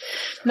 No,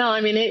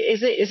 I mean,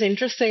 it's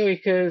interesting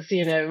because,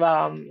 you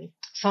know,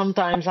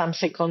 sometimes I'm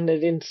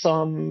seconded in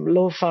some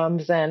law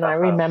firms, and I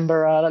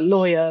remember a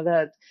lawyer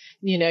that,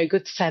 you know,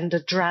 could send a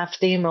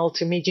draft email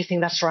to me. Do you think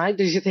that's right?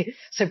 Do you think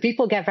so?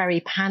 People get very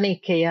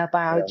panicky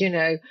about, you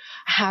know,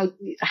 how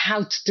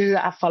to do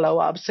a follow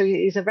up. So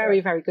it's a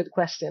very, very good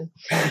question.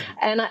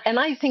 And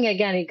I think,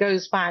 again, it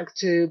goes back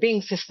to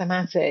being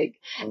systematic.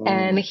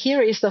 And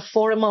here is the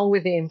formal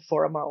with the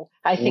informal.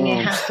 I think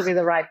it has to be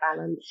the right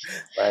balance.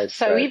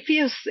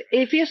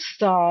 If you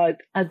start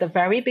at the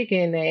very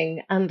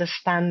beginning,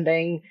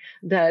 understanding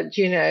that,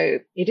 you know,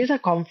 it is a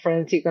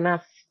conference, you're going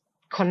to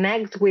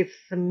connect with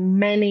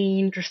many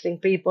interesting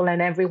people,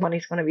 and everyone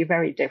is going to be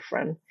very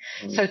different.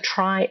 So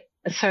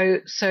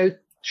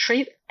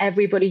treat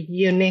everybody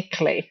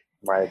uniquely.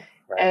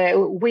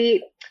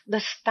 The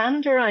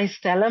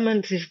standardized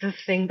elements is the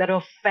thing that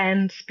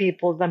offends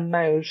people the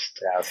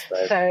most.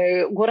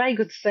 So what I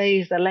could say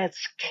is that let's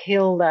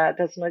kill that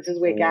as much as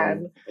we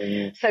can.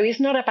 So it's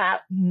not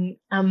about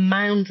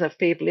amounts of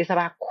people, it's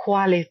about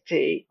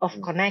quality of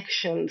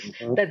connections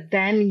that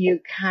then you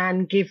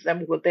can give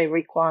them what they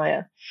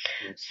require.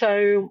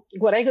 So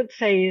what I could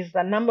say is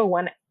that, number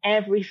one,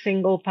 every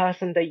single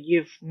person that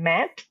you've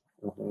met,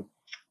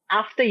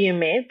 after you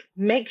meet,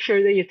 make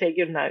sure that you take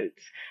your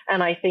notes.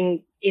 And I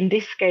think in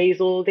this case,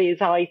 all these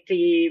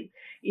IT,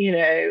 you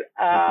know,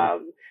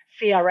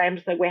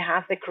 CRMs that we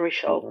have, they're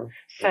crucial.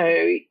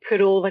 So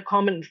put all the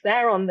comments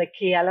there on the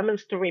key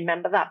elements to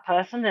remember that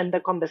person and the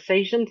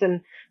conversations,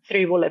 and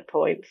 3 bullet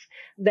points.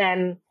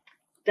 Then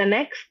the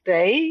next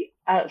day,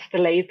 at the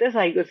latest,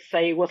 I could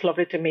say, it was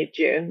lovely to meet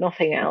you,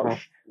 nothing else.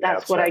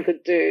 That's what I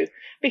could do,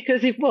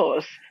 because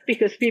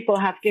people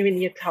have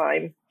given you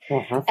time.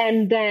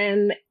 And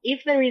then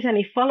if there is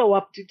any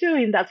follow-up to do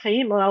in that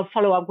same email, I'll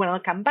follow up when I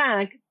come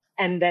back,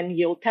 and then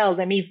you'll tell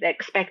them if they're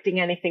expecting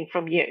anything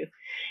from you.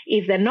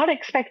 If they're not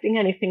expecting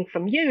anything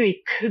from you, it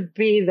could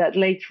be that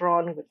later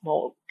on, with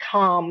more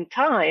calm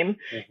time,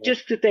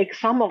 just to take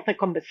some of the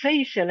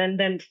conversation and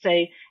then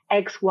say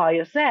X, Y,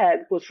 or Z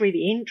was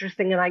really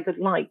interesting, and I would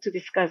like to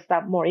discuss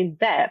that more in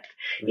depth.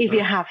 If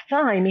you have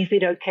time, is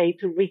it okay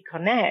to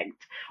reconnect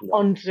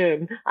on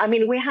Zoom? I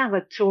mean, we have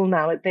a tool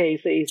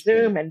nowadays,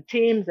 Zoom and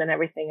Teams and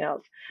everything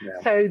else.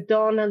 So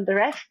don't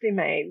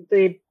underestimate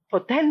the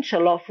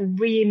potential of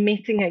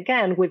re-meeting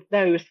again with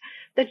those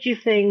that you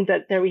think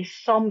that there is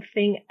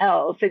something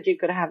else that you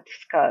could have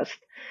discussed.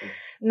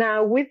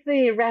 Now, with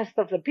the rest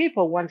of the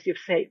people, once you've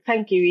said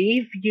thank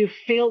you, if you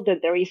feel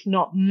that there is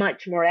not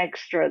much more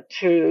extra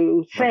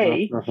to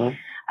say,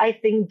 I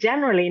think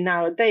generally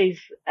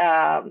nowadays,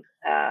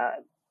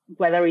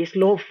 whether it's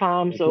law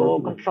firms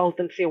or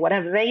consultancy or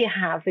whatever, they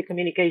have the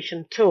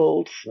communication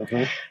tools.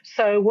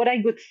 So what I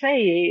would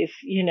say is,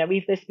 you know,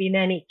 if there's been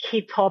any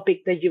key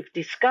topic that you've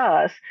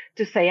discussed,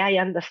 to say, I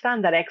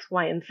understand that X,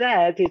 Y, and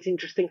Z is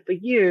interesting for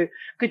you.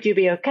 Could you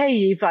be okay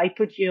if I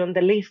put you on the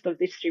list of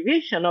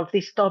distribution of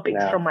these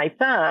topics from my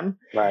firm?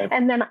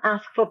 And then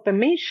ask for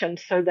permission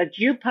so that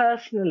you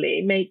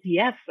personally make the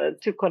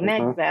effort to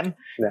connect them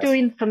to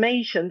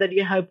information that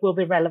you hope will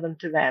be relevant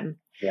to them.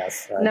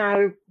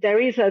 Now, there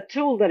is a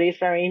tool that is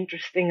very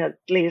interesting, at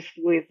least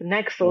with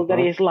Nexel, that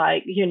is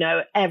like, you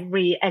know,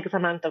 every X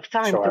amount of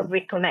time to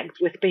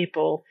reconnect with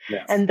people.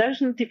 And those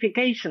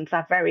notifications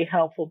are very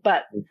helpful.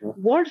 But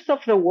worst of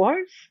the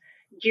worst,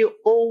 you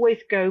always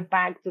go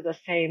back to the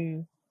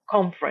same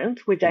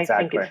conference, which I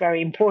think is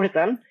very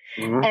important.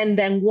 Mm-hmm. And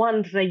then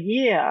once a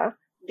year,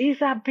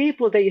 these are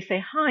people that you say,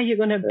 hi, you're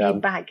going to be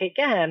back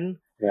again.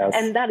 Yes.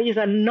 And that is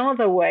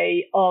another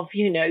way of,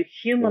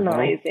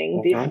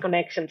 humanizing these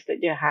connections that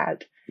you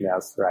had.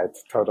 Yes, right.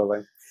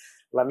 Totally.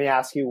 Let me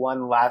ask you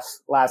one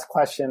last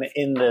question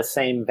in the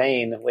same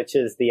vein, which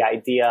is the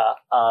idea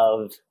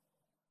of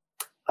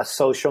a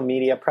social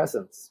media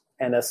presence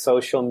and a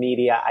social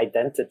media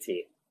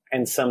identity,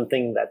 and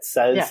something that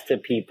says to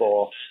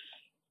people,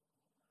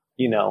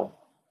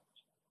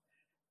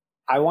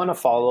 I want to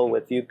follow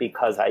with you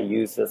because I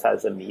use this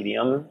as a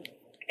medium,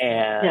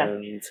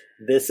 and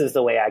this is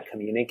the way I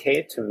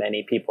communicate to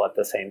many people at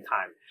the same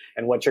time.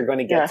 And what you're going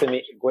to get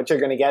what you're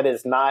going to get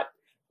is not,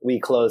 we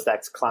closed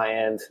X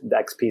client,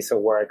 X piece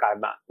of work.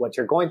 What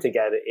you're going to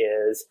get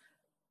is,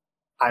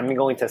 I'm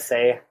going to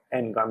say,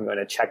 and I'm going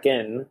to check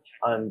in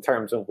on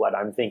terms of what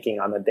I'm thinking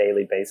on a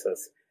daily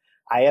basis.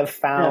 I have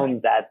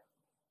found that,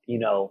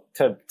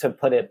 to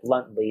put it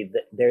bluntly,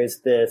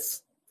 there's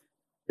this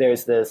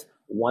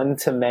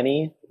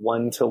one-to-many,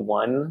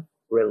 one-to-one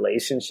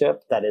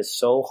relationship that is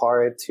so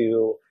hard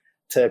to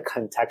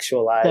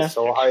contextualize,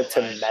 so hard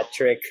to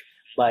metric,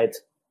 but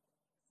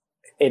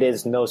it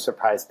is no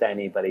surprise to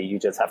anybody. You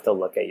just have to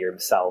look at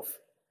yourself.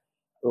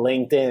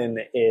 LinkedIn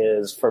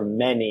is, for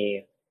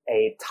many,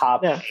 a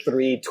top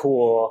 3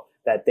 tool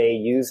that they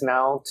use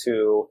now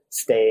to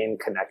stay in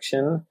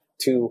connection,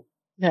 to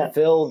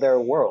fill their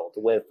world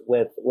with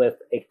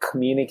a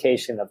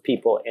communication of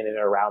people in and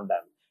around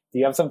them. Do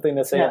you have something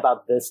to say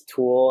about this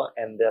tool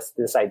and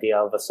this idea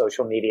of a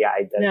social media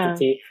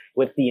identity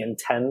with the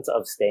intent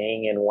of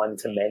staying in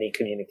one-to-many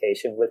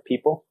communication with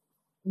people?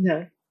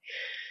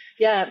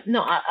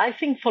 I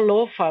think for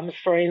law firms,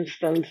 for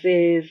instance,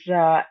 is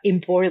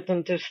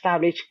important to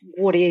establish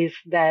what is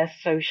their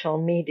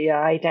social media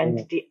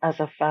identity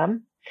as a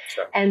firm.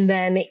 Sure. And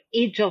then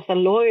each of the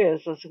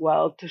lawyers as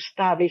well to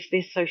establish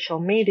this social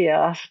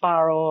media as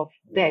part of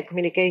their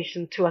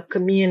communication to a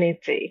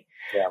community.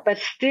 Yeah. But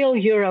still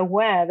you're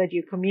aware that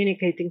you're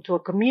communicating to a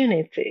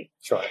community.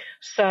 Sure.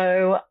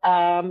 So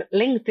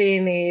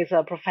LinkedIn is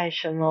a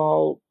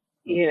professional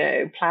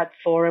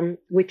platform,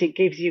 which it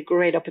gives you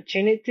great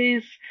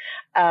opportunities.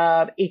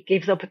 It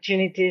gives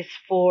opportunities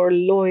for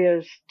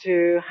lawyers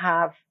to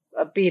have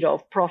a bit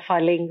of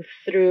profiling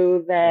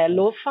through their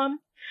law firm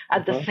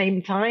at the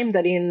same time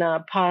that in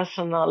a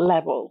personal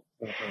level.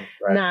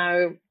 Right.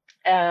 Now,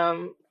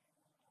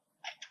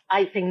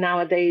 I think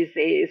nowadays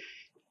is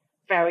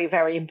very,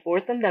 very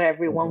important that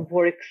everyone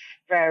works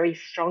very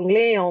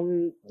strongly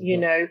on,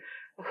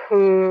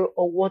 who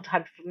or what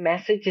type of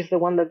message is the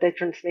one that they're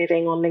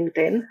transmitting on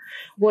LinkedIn,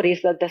 what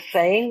is that they're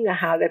saying,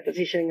 how they're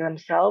positioning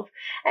themselves.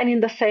 And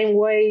in the same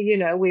way,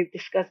 we've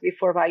discussed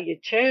before about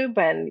YouTube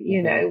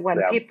and, when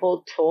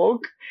people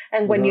talk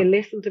and when you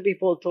listen to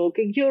people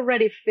talking, you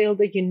already feel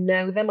that you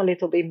know them a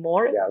little bit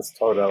more. Yes,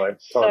 totally.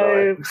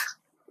 So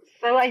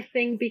I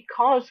think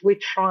because we're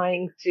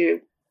trying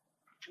to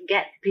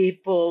get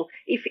people,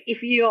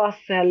 if you are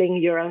selling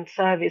your own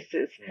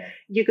services,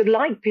 you could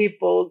like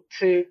people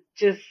to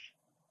just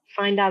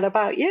find out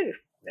about you.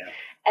 Yeah.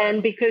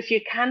 And because you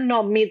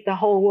cannot meet the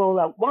whole world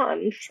at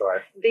once,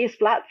 this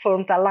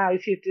platform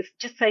allows you to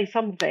just say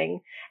something.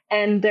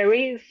 And there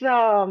is,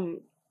 kind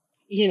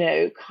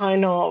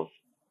of,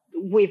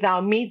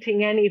 without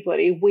meeting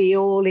anybody, we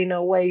all in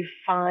a way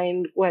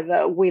find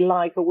whether we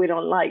like or we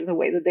don't like the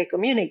way that they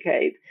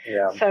communicate.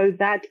 Yeah. So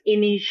that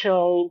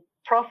initial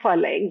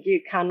profiling, you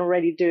can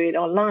already do it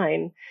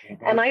online.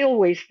 And I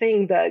always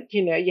think that,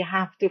 you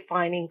have to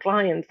find in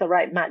clients the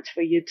right match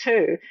for you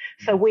too.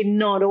 So we're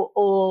not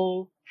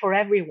all for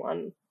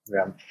everyone.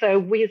 Yeah. So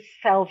we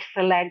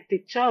self-select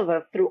each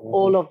other through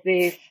all of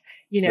this,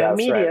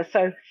 media. Right.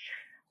 So,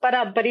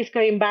 but it's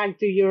going back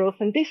to your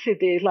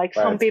authenticity. Like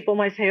some people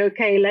might say,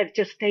 okay, let's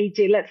just stage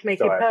it. Let's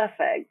make it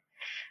perfect.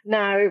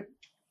 Now,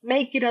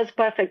 make it as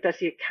perfect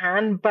as you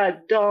can,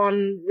 but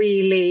don't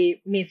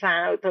really miss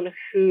out on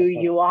who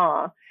you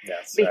are.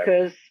 Yes,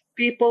 because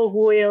people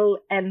will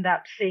end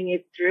up seeing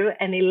it through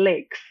and it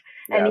leaks.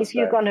 And if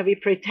you're going to be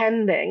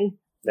pretending,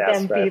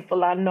 then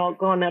people are not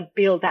going to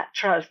build that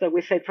trust that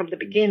we said from the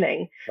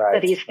beginning.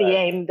 That is the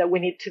aim that we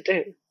need to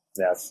do.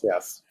 Yes.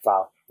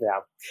 Wow.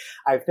 Yeah.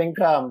 I think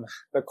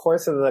the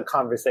course of the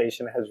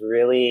conversation has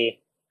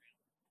really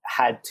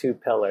had 2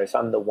 pillars.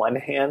 On the one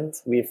hand,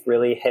 we've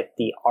really hit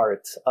the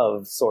art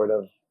of sort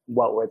of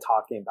what we're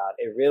talking about.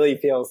 It really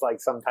feels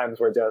like sometimes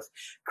we're just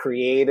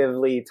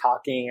creatively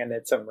talking and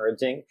it's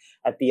emerging.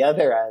 At the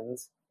other end,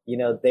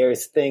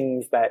 there's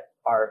things that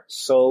are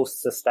so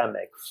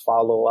systemic,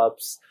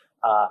 follow-ups,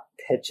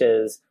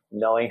 pitches,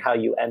 knowing how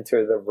you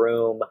enter the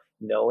room,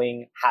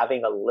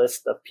 having a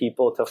list of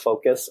people to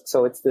focus.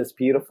 So it's this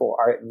beautiful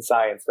art and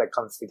science that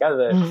comes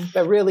together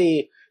that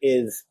really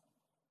is,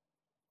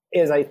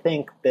 I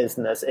think,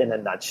 business in a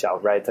nutshell,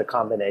 right? It's a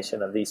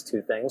combination of these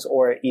 2 things,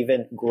 or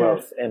even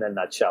growth in a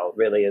nutshell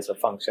really is a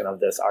function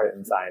of this art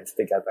and science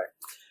together.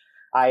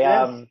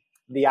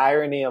 the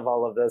irony of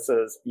all of this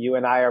is you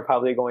and I are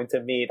probably going to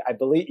meet. I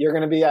believe you're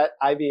going to be at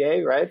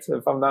IBA, right?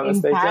 If I'm not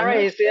mistaken.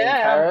 Paris, yeah.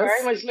 In Paris. I'm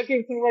very much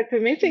looking forward to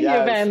meeting you,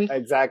 Ben.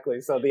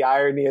 Exactly. So the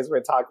irony is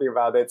we're talking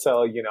about it.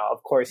 So,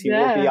 of course, you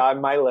will be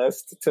on my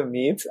list to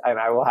meet, and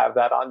I will have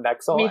that on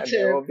Nexel. Me and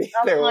too.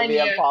 There will be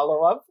a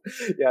follow-up.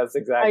 Yes,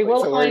 exactly. I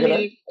will find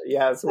you.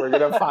 Yes, we're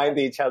going to find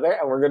each other,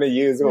 and we're going to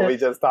use what we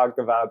just talked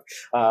about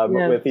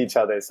with each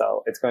other.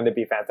 So it's going to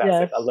be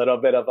fantastic. A little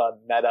bit of a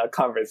meta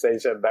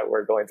conversation that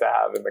we're going to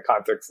have in the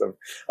context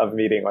of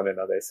meeting one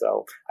another.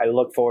 So I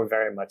look forward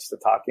very much to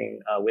talking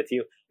with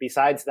you.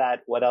 Besides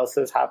that, what else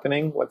is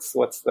happening? What's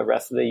the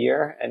rest of the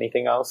year?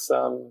 Anything else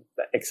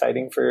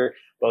exciting for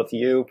both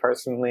you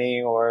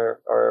personally or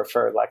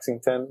for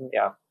Lexington?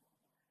 Yeah.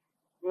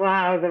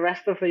 Wow, the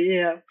rest of the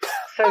year.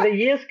 So the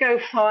years go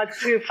far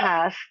too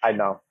fast. I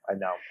know.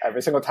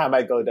 Every single time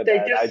I go to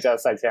bed, I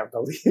can't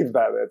believe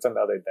that it's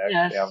another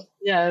day.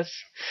 Yes.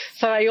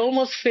 So I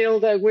almost feel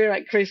that we're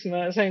at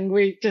Christmas and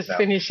we're just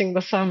finishing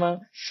the summer.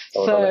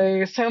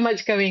 Totally. So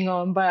much going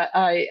on, but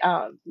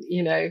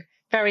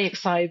very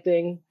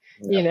exciting.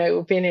 Yeah.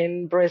 We've been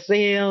in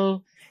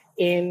Brazil,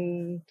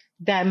 in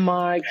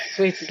Denmark,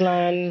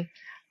 Switzerland,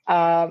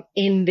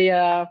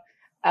 India,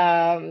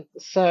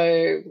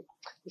 so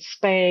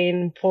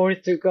Spain,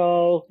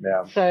 Portugal.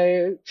 Yeah.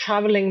 So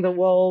traveling the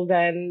world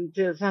and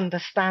just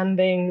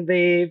understanding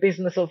the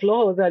business of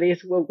law, that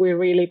is what we're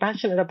really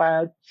passionate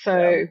about.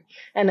 So,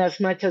 and as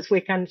much as we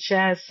can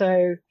share.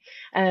 So,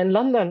 and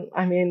London,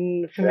 I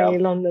mean, for me,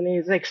 London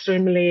is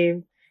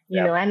extremely,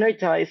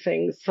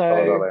 energizing.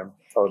 So,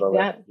 totally.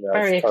 Yeah,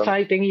 very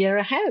exciting year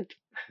ahead.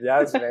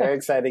 Yes, very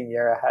exciting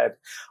year ahead.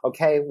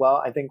 Okay,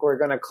 well, I think we're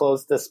going to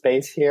close the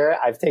space here.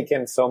 I've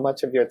taken so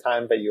much of your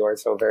time, but you are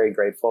so very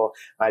grateful.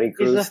 Mari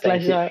Cruz, it's a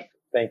pleasure.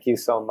 Thank you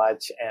so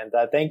much. And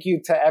thank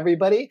you to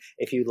everybody.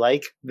 If you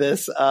like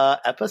this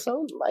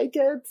episode, like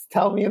it,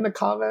 tell me in the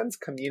comments,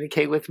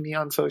 communicate with me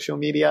on social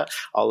media,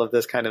 all of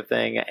this kind of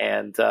thing.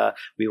 And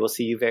we will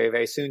see you very,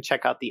 very soon.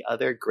 Check out the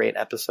other great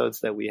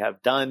episodes that we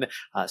have done.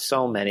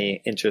 So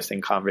many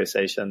interesting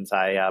conversations.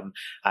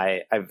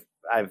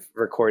 I've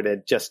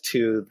recorded just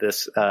 2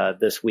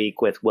 this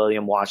week with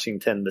William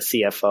Washington, the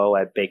CFO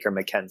at Baker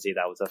McKenzie.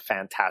 That was a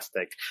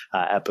fantastic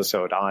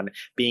episode on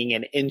being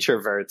an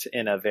introvert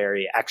in a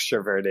very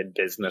extroverted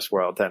business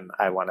world. And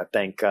I want to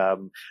thank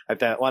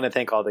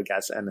all the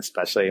guests, and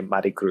especially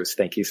Mari Cruz.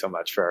 Thank you so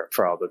much for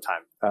all the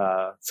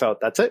time. So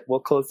that's it.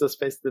 We'll close the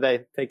space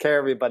today. Take care,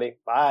 everybody.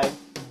 Bye.